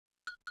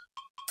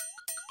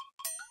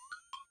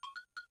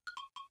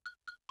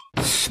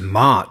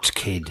Smart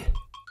kid.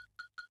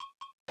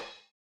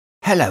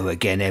 Hello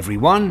again,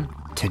 everyone.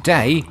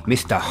 Today,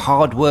 Mr.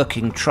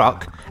 Hardworking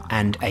Truck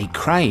and a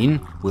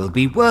crane will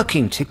be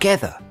working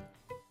together.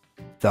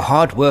 The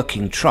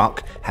hardworking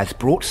truck has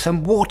brought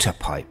some water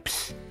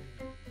pipes.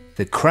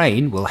 The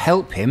crane will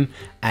help him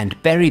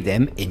and bury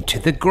them into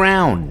the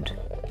ground.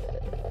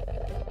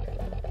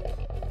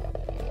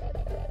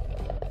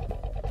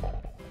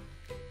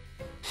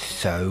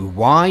 So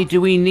why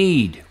do we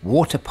need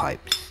water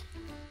pipes?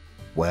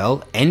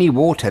 Well, any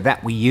water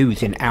that we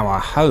use in our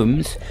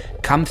homes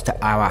comes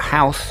to our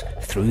house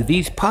through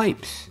these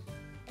pipes.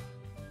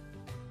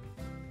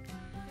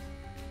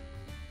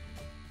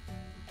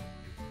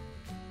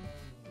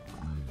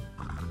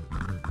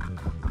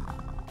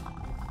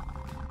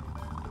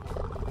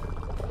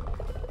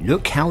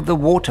 Look how the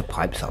water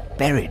pipes are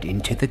buried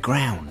into the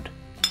ground.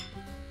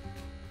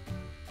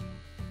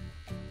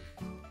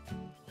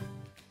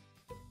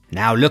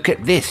 Now look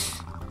at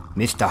this.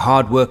 Mr.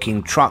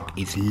 Hardworking Truck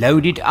is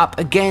loaded up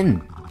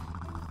again.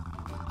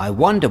 I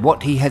wonder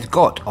what he has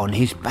got on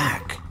his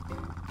back.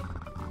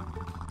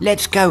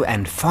 Let's go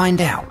and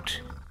find out.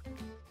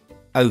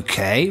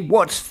 Okay,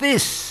 what's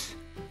this?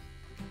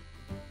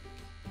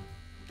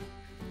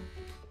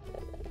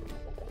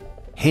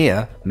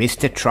 Here,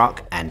 Mr.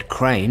 Truck and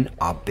Crane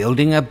are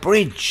building a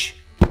bridge.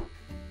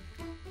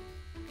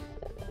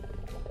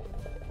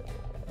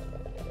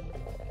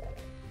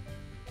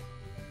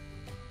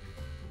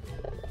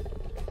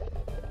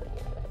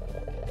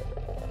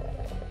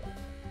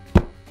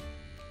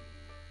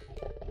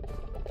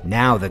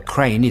 Now the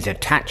crane is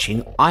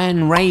attaching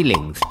iron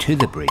railings to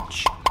the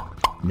bridge.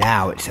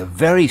 Now it's a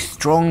very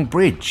strong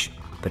bridge,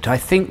 but I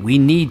think we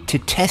need to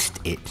test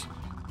it.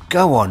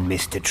 Go on,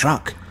 Mr.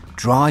 Truck,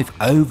 drive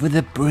over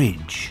the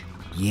bridge.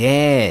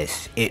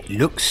 Yes, it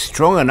looks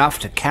strong enough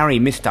to carry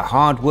Mr.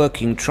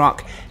 Hardworking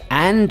Truck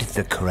and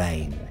the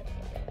crane.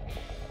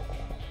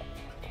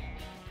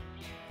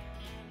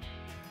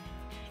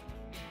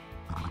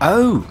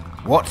 Oh,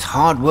 what's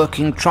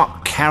Hardworking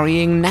Truck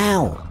carrying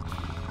now?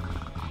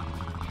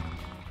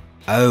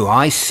 Oh,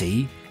 I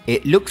see.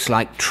 It looks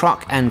like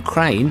Truck and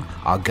Crane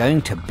are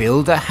going to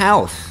build a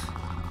house.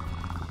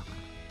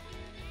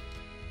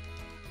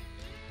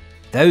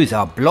 Those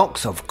are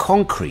blocks of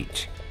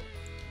concrete.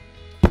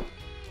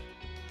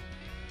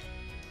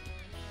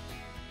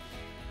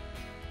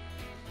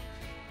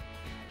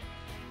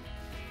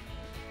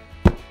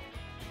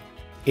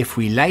 If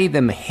we lay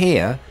them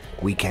here,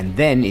 we can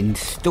then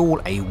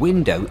install a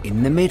window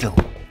in the middle.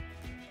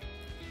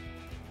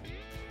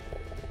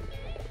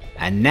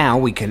 And now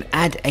we can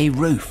add a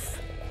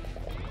roof.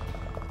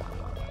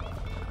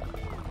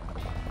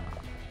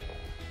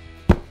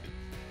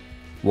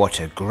 What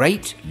a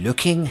great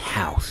looking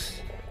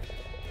house.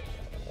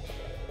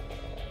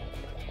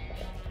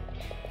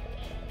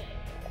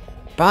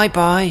 Bye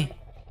bye.